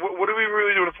 what are we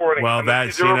really doing at 4-8? Well,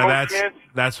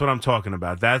 that's what I'm talking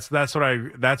about. That's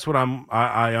what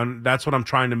I'm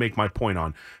trying to make my point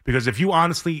on. Because if you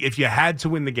had to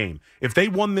win the game, if they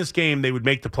won this game, they would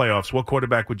make the playoffs. What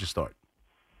quarterback would you start?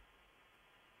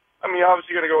 I mean,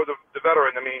 obviously you're going to go with the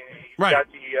veteran. I mean, he's got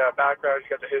the background, he's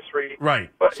got the history. Right.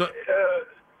 But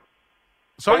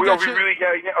So are we really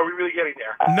getting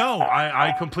there? No,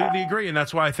 I completely agree, and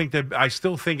that's why I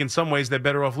still think in some ways they're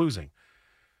better off losing.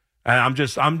 And I'm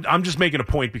just making a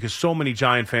point because so many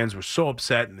Giant fans were so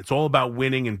upset, and it's all about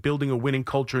winning and building a winning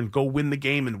culture and go win the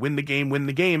game and win the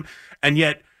game. And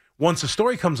yet, once a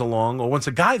story comes along, or once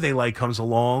a guy they like comes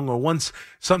along, or once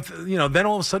something, then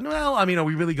all of a sudden, well, I mean, are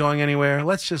we really going anywhere?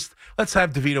 Let's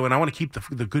have DeVito, and I want to keep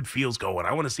the good feels going.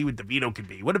 I want to see what DeVito could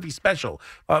be. What if he's special?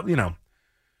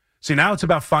 See, now it's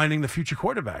about finding the future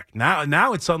quarterback.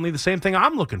 Now it's suddenly the same thing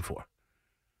I'm looking for.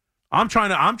 I'm trying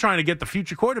to get the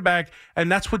future quarterback,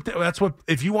 and that's what.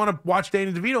 If you want to watch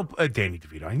Danny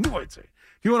DeVito, I knew I'd say.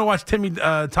 If you want to watch Tommy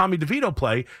DeVito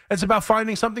play, it's about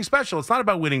finding something special. It's not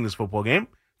about winning this football game.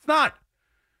 It's not.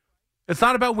 It's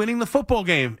not about winning the football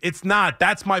game. It's not.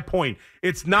 That's my point.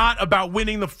 It's not about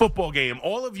winning the football game.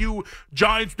 All of you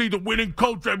Giants need a winning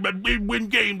coach and win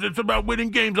games. It's about winning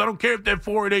games. I don't care if they're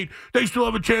 4-8. They still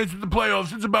have a chance at the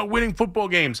playoffs. It's about winning football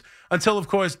games. Until, of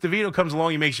course, DeVito comes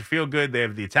along. He makes you feel good. They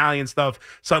have the Italian stuff.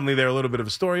 Suddenly they're a little bit of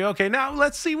a story. Okay, now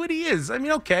let's see what he is. I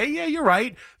mean, okay, yeah, you're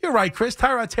right. You're right, Chris.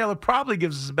 Tyrod Taylor probably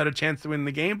gives us a better chance to win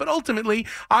the game. But ultimately,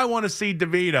 I want to see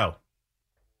DeVito.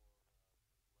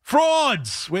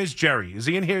 Frauds! Where's Jerry? Is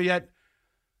he in here yet?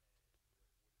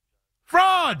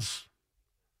 Frauds!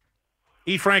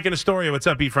 E. Frank in Astoria. What's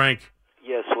up, E. Frank?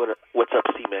 Yes, what's up,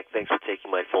 C-Mac? Thanks for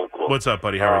taking my phone call. What's up,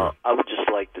 buddy? How are you? I would just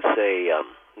like to say,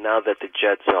 now that the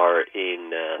Jets are in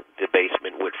the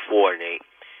basement with 4-8,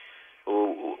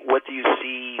 what do you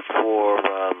see for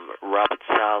Robert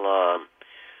Saleh,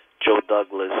 Joe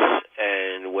Douglas,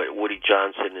 and what Woody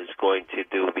Johnson is going to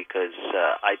do? Because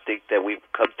I think that we've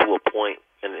come to a point,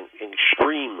 an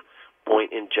extreme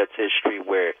point in Jets history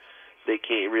where they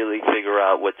can't really figure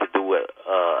out what to do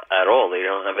at all. They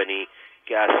don't have any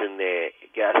gas in their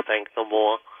gas tank no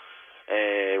more.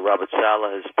 And Robert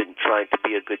Saleh has been trying to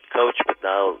be a good coach, but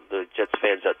now the Jets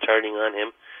fans are turning on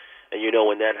him. And you know,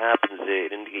 when that happens,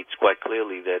 it indicates quite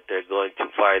clearly that they're going to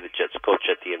fire the Jets coach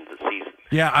at the end of the season.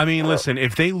 Yeah, I mean, listen,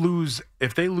 if they lose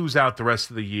out the rest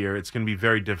of the year, it's going to be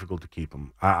very difficult to keep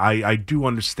them. I do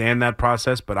understand that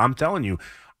process, but I'm telling you,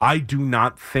 I do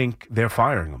not think they're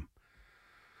firing them.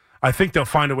 I think they'll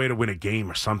find a way to win a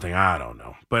game or something. I don't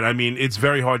know. But, I mean, it's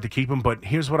very hard to keep him. But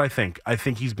here's what I think. I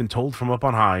think he's been told from up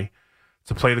on high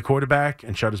to play the quarterback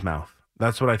and shut his mouth.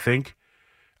 That's what I think.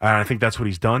 And I think that's what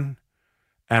he's done.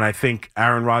 And I think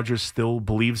Aaron Rodgers still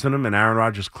believes in him, and Aaron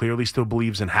Rodgers clearly still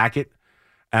believes in Hackett.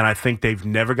 And I think they've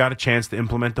never got a chance to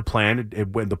implement the plan.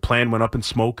 When the plan went up in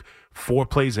smoke 4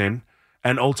 plays in,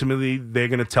 and ultimately they're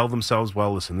going to tell themselves,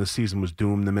 well, listen, this season was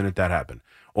doomed the minute that happened.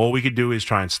 All we could do is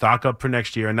try and stock up for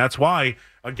next year. And that's why,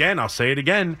 again, I'll say it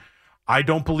again, I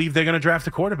don't believe they're going to draft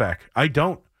a quarterback. I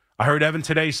don't. I heard Evan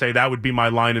today say that would be my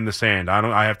line in the sand.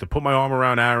 I have to put my arm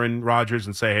around Aaron Rodgers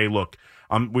and say, hey, look,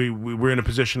 we're in a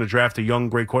position to draft a young,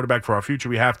 great quarterback for our future.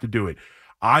 We have to do it.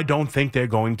 I don't think they're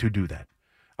going to do that.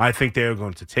 I think they're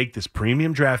going to take this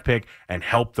premium draft pick and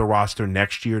help the roster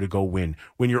next year to go win.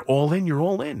 When you're all in, you're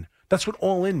all in. That's what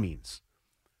all in means.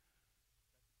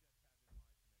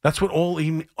 That's what all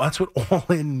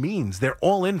in means. They're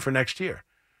all in for next year.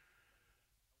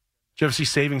 Did you ever see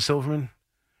Saving Silverman?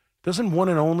 Doesn't one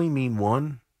and only mean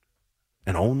one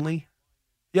and only?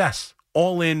 Yes.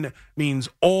 All in means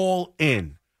all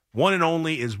in. One and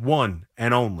only is one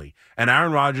and only. And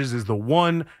Aaron Rodgers is the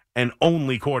one and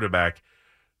only quarterback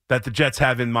that the Jets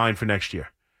have in mind for next year.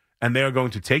 And they are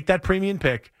going to take that premium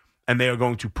pick and they are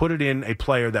going to put it in a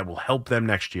player that will help them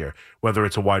next year, whether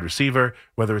it's a wide receiver,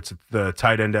 whether it's the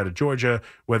tight end out of Georgia,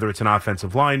 whether it's an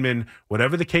offensive lineman,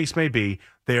 whatever the case may be,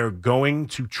 they are going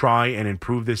to try and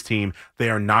improve this team. They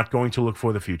are not going to look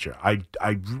for the future. I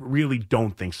really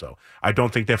don't think so. I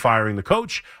don't think they're firing the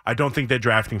coach. I don't think they're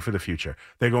drafting for the future.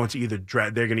 They're going to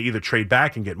either trade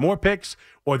back and get more picks,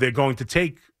 or they're going to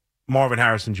take Marvin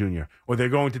Harrison Jr., or they're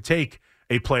going to take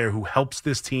a player who helps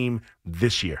this team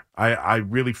this year. I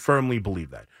really firmly believe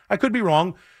that. I could be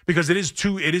wrong because it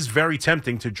is very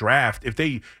tempting to draft if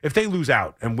they lose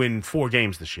out and win 4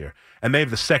 games this year and they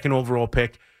have the 2nd overall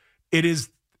pick.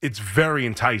 It's very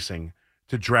enticing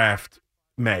to draft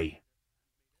May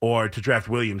or to draft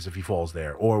Williams if he falls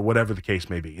there or whatever the case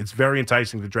may be. It's very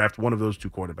enticing to draft one of those 2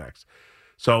 quarterbacks.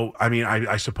 So, I mean,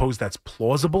 I suppose that's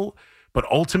plausible, but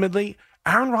ultimately,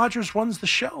 Aaron Rodgers runs the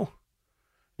show.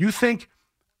 You think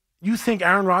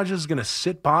Aaron Rodgers is going to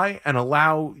sit by and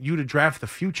allow you to draft the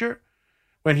future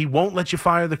when he won't let you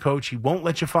fire the coach? He won't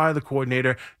let you fire the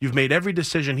coordinator. You've made every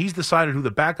decision. He's decided who the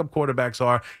backup quarterbacks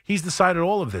are. He's decided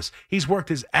all of this. He's worked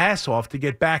his ass off to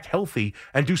get back healthy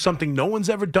and do something no one's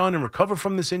ever done and recover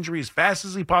from this injury as fast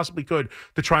as he possibly could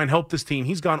to try and help this team.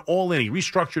 He's gone all in. He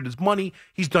restructured his money.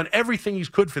 He's done everything he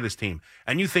could for this team.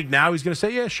 And you think now he's going to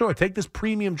say, yeah, sure, take this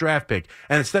premium draft pick.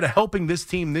 And instead of helping this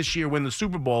team this year win the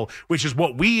Super Bowl, which is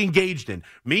what we engaged in,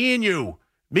 me and you,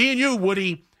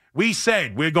 Woody, we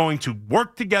said we're going to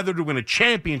work together to win a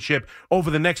championship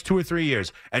over the next 2 or 3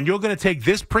 years. And you're going to take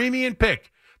this premium pick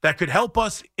that could help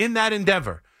us in that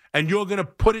endeavor, and you're going to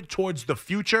put it towards the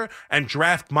future and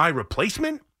draft my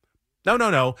replacement?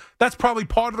 No. That's probably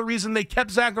part of the reason they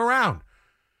kept Zach around.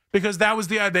 Because that was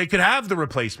they could have the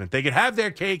replacement. They could have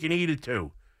their cake and eat it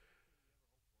too.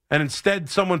 And instead,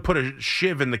 someone put a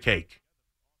shiv in the cake.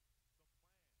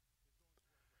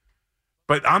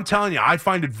 But I'm telling you, I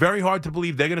find it very hard to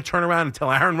believe they're going to turn around and tell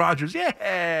Aaron Rodgers,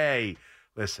 yay!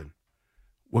 Listen,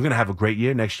 we're going to have a great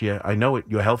year next year. I know it.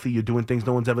 You're healthy. You're doing things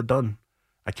no one's ever done.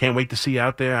 I can't wait to see you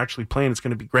out there actually playing. It's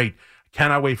going to be great. I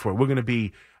cannot wait for it. We're going to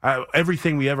be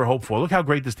everything we ever hoped for. Look how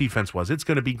great this defense was. It's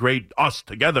going to be great. Us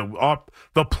together.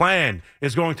 The plan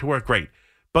is going to work great.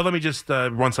 But let me just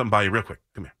run something by you real quick.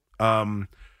 Come here.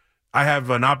 I have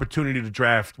an opportunity to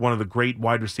draft one of the great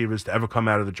wide receivers to ever come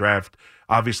out of the draft.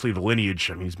 Obviously, the lineage.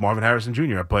 I mean, he's Marvin Harrison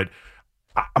Jr., but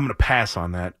I'm going to pass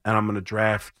on that, and I'm going to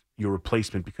draft your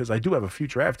replacement because I do have a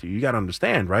future after you. You got to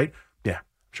understand, right? Yeah.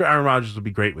 I'm sure Aaron Rodgers will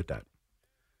be great with that.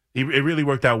 It really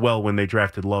worked out well when they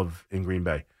drafted Love in Green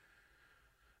Bay.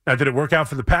 Now, did it work out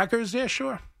for the Packers? Yeah,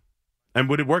 sure. And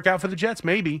would it work out for the Jets?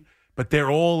 Maybe. But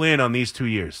they're all in on these 2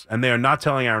 years. And they are not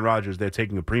telling Aaron Rodgers they're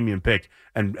taking a premium pick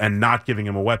and not giving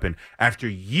him a weapon after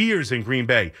years in Green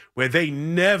Bay where they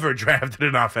never drafted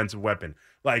an offensive weapon.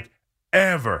 Like,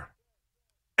 ever.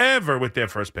 Ever with their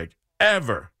first pick.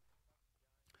 Ever.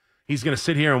 He's going to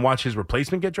sit here and watch his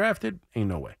replacement get drafted? Ain't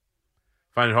no way.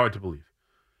 Find it hard to believe.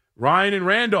 Ryan in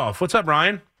Randolph. What's up,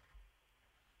 Ryan?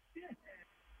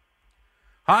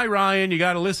 Hi, Ryan. You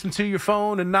got to listen to your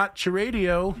phone and not your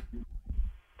radio.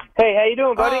 Hey, how you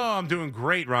doing, buddy? Oh, I'm doing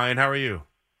great, Ryan. How are you?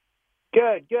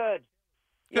 Good. Yeah,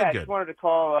 good. I just wanted to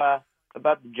call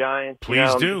about the Giants.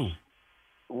 Please do.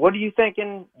 What are you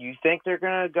thinking? You think they're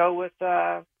going to go with,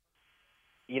 the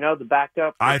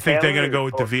backup? I think they're going to go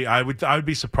with DeVito. I would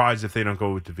be surprised if they don't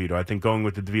go with DeVito. I think going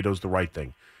with DeVito is the right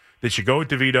thing. They should go with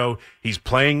DeVito. He's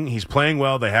playing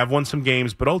well. They have won some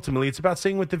games, but ultimately it's about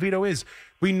seeing what DeVito is.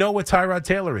 We know what Tyrod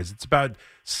Taylor is. It's about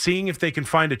seeing if they can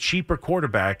find a cheaper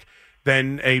quarterback.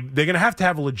 Then they're going to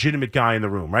have a legitimate guy in the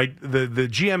room, right? The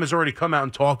GM has already come out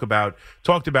and talked about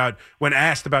when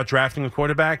asked about drafting a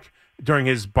quarterback during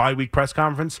his bye-week press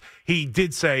conference. He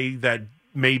did say that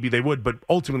maybe they would, but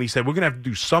ultimately said we're going to have to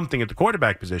do something at the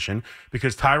quarterback position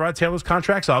because Tyrod Taylor's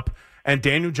contract's up and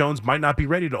Daniel Jones might not be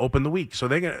ready to open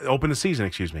the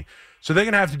season. So they're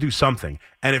going to have to do something.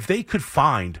 And if they could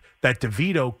find that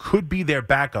DeVito could be their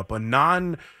backup, an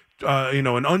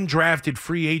undrafted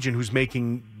free agent who's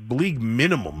making league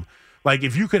minimum. Like,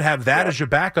 if you could have that as your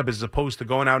backup as opposed to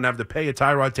going out and have to pay a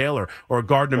Tyrod Taylor or a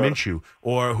Gardner Minshew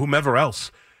or whomever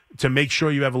else to make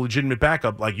sure you have a legitimate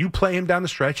backup, like, you play him down the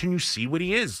stretch and you see what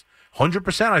he is.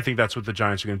 100%, I think that's what the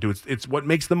Giants are going to do. It's what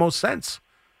makes the most sense.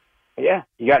 Yeah,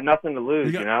 you got nothing to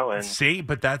lose, And see,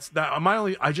 but I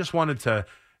just wanted to,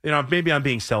 maybe I'm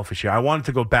being selfish here. I wanted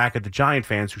to go back at the Giant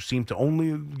fans who seem to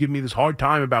only give me this hard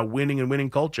time about winning and winning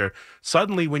culture.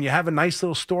 Suddenly, when you have a nice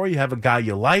little story, you have a guy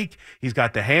you like, he's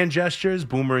got the hand gestures,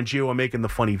 Boomer and Gio are making the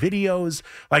funny videos,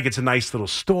 like it's a nice little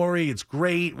story, it's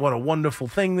great, what a wonderful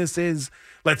thing this is.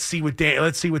 Let's see what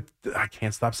I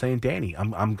can't stop saying Danny.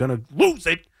 I'm going to lose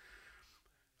it.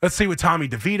 Let's see what Tommy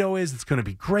DeVito is. It's going to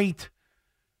be great.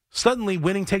 Suddenly,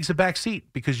 winning takes a back seat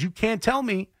because you can't tell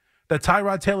me that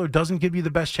Tyrod Taylor doesn't give you the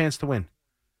best chance to win.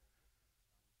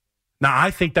 Now,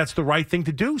 I think that's the right thing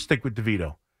to do, stick with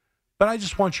DeVito. But I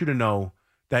just want you to know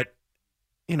that,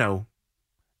 you're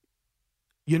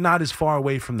not as far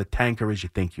away from the tanker as you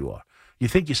think you are. You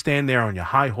think you stand there on your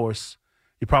high horse.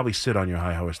 You probably sit on your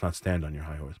high horse, not stand on your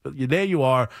high horse. But there you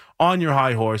are on your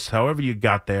high horse, however you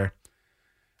got there.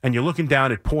 And you're looking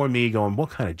down at poor me going, what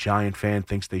kind of Giant fan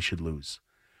thinks they should lose?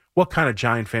 What kind of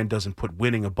Giant fan doesn't put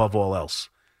winning above all else?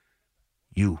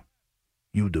 You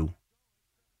do.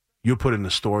 You're putting the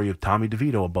story of Tommy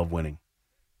DeVito above winning.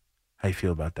 How you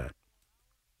feel about that?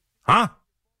 Huh?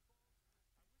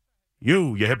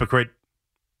 You hypocrite.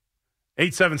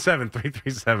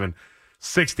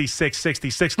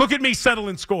 877-337-6666. Look at me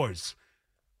settling scores.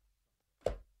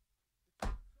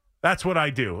 That's what I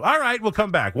do. All right, we'll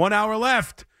come back. 1 hour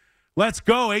left. Let's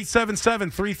go.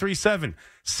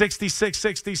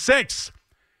 877-337-6666.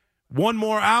 One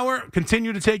more hour.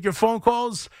 Continue to take your phone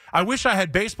calls. I wish I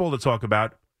had baseball to talk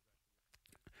about.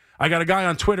 I got a guy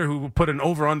on Twitter who put an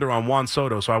over-under on Juan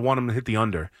Soto, so I want him to hit the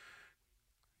under.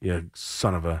 Yeah,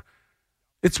 son of a...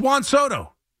 It's Juan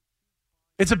Soto.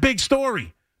 It's a big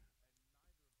story.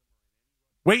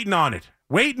 Waiting on it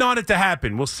to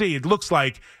happen. We'll see. It looks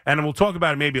like, and we'll talk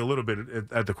about it maybe a little bit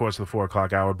at the course of the 4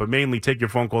 o'clock hour, but mainly take your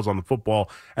phone calls on the football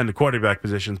and the quarterback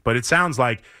positions. But it sounds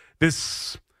like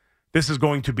this is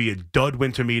going to be a dud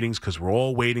winter meetings because we're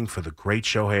all waiting for the great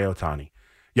Shohei Ohtani.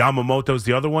 Yamamoto's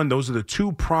the other one. Those are the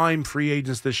two prime free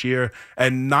agents this year,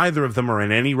 and neither of them are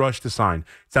in any rush to sign.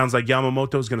 It sounds like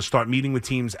Yamamoto's going to start meeting with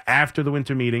teams after the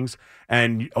winter meetings,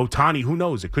 and Ohtani, who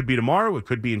knows? It could be tomorrow. It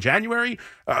could be in January.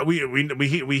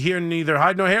 We hear neither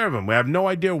hide nor hair of him. We have no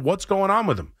idea what's going on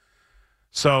with him.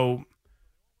 So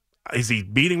is he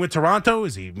meeting with Toronto?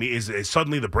 Is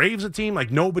suddenly the Braves a team?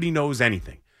 Like, nobody knows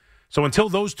anything. So until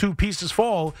those two pieces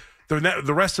fall,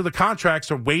 The rest of the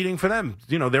contracts are waiting for them.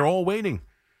 They're all waiting.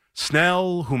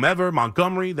 Snell, whomever,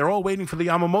 Montgomery, they're all waiting for the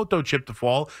Yamamoto chip to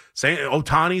fall. Saying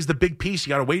Ohtani's the big piece. You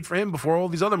got to wait for him before all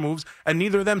these other moves. And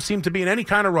neither of them seem to be in any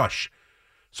kind of rush.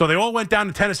 So they all went down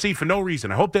to Tennessee for no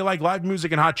reason. I hope they like live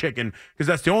music and hot chicken because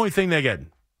that's the only thing they're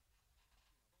getting.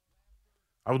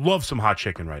 I would love some hot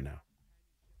chicken right now.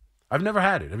 I've never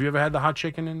had it. Have you ever had the hot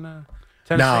chicken in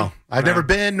Tennessee? No, I've never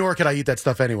been, nor could I eat that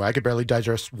stuff anyway. I could barely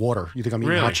digest water. You think I'm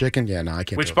eating hot chicken? Yeah, no, I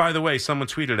can't. Which, by the way, someone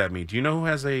tweeted at me. Do you know who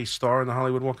has a star in the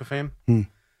Hollywood Walk of Fame?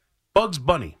 Bugs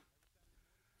Bunny.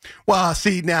 Well,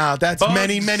 see, now that's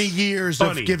many years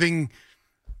of giving,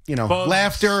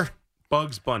 laughter.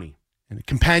 Bugs Bunny. And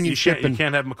companionship. You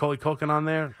can't have Macaulay Culkin on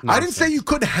there? Nonsense. I didn't say you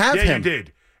couldn't have him. Yeah, you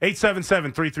did.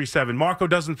 877-337. Marco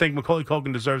doesn't think Macaulay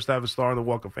Culkin deserves to have a star on the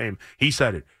Walk of Fame. He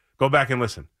said it. Go back and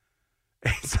listen.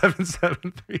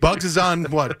 877-337. Bugs is on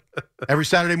what? Every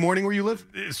Saturday morning where you live?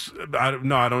 I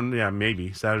don't. Yeah,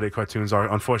 maybe. Saturday cartoons are.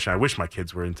 Unfortunately, I wish my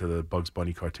kids were into the Bugs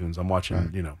Bunny cartoons. I'm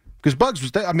watching, Because Bugs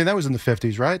was, that was in the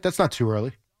 50s, right? That's not too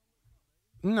early.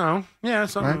 No. Yeah,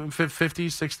 some right? 50s,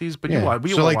 60s, but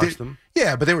we all watched them.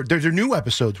 Yeah, but there's new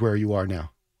episodes where you are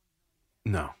now.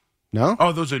 No?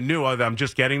 Oh, those are new. I'm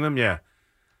just getting them? Yeah.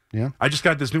 Yeah. I just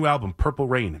got this new album, Purple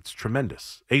Rain. It's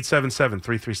tremendous.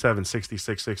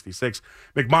 877-337-6666.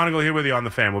 McMonagle here with you on The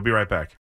Fan. We'll be right back.